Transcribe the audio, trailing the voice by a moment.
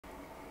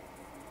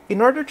In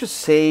order to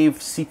save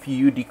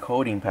CPU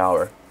decoding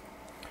power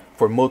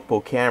for multiple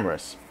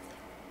cameras,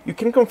 you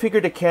can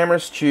configure the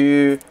cameras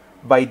to,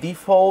 by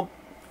default,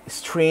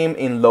 stream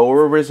in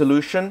lower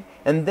resolution,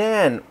 and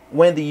then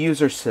when the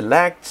user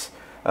selects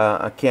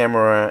a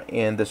camera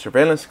in the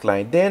surveillance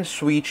client, then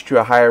switch to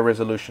a higher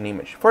resolution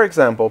image. For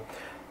example,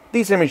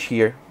 this image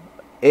here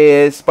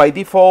is by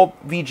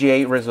default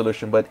VGA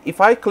resolution, but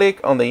if I click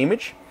on the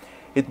image,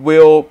 it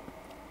will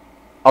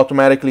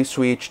automatically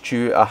switch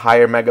to a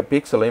higher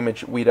megapixel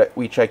image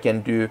which I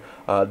can do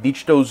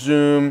digital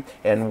zoom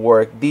and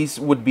work. This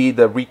would be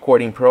the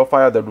recording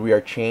profile that we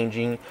are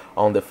changing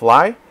on the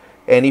fly.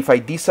 And if I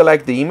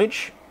deselect the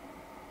image,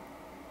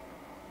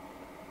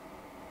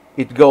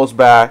 it goes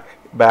back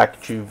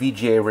to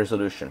VGA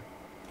resolution.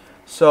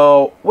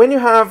 So when you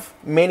have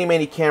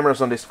many cameras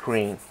on the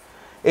screen,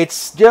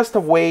 it's just a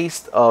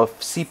waste of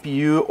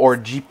CPU or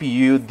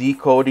GPU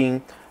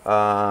decoding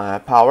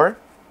power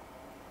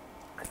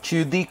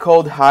to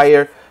decode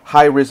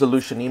high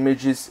resolution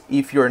images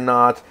if you're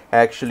not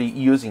actually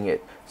using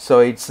it. So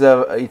it's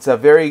a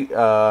very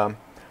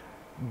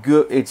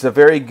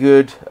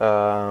good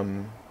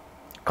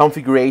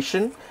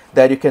configuration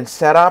that you can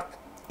set up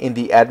in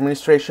the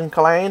administration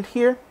client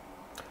here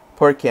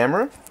per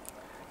camera.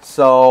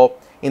 So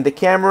in the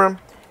camera,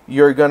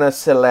 you're gonna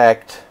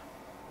select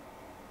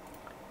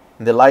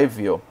in the live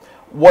view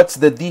what's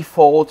the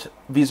default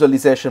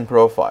visualization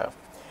profile.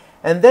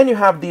 And then you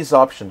have these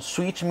options: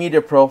 switch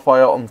media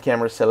profile on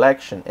camera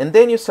selection. And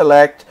then you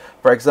select,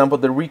 for example,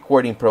 the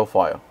recording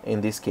profile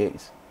in this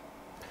case.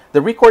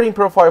 The recording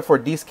profile for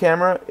this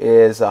camera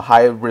is a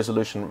high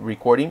resolution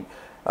recording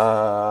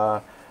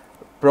profile,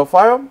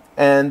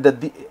 and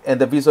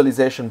the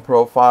visualization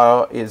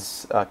profile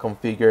is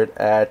configured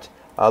at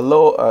a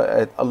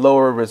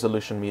lower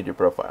resolution media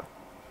profile,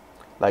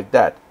 like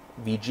that,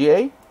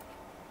 VGA,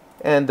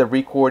 and the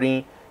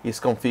recording is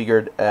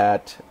configured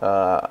at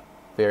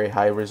very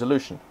high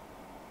resolution.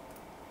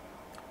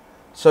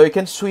 So you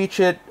can switch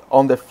it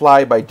on the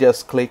fly by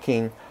just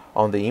clicking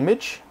on the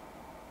image,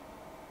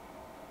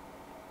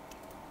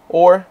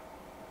 or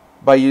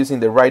by using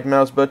the right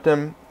mouse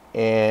button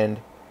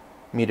and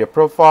media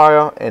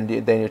profile, and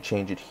then you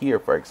change it here,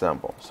 for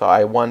example. So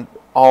I want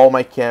all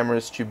my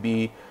cameras to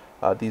be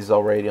this is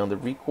already on the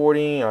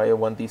recording. I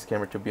want this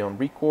camera to be on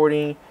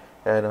recording,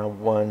 and I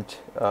want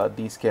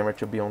this camera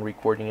to be on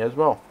recording as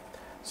well.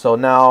 So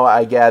now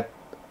I get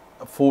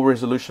full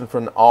resolution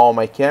from all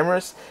my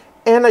cameras,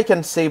 and I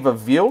can save a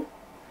view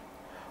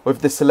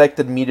with the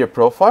selected media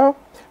profile.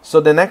 So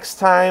the next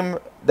time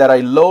that I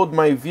load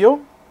my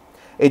view,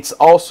 it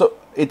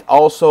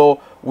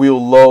also will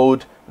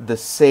load the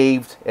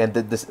saved and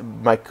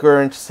my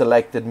current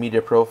selected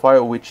media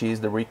profile, which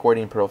is the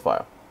recording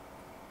profile.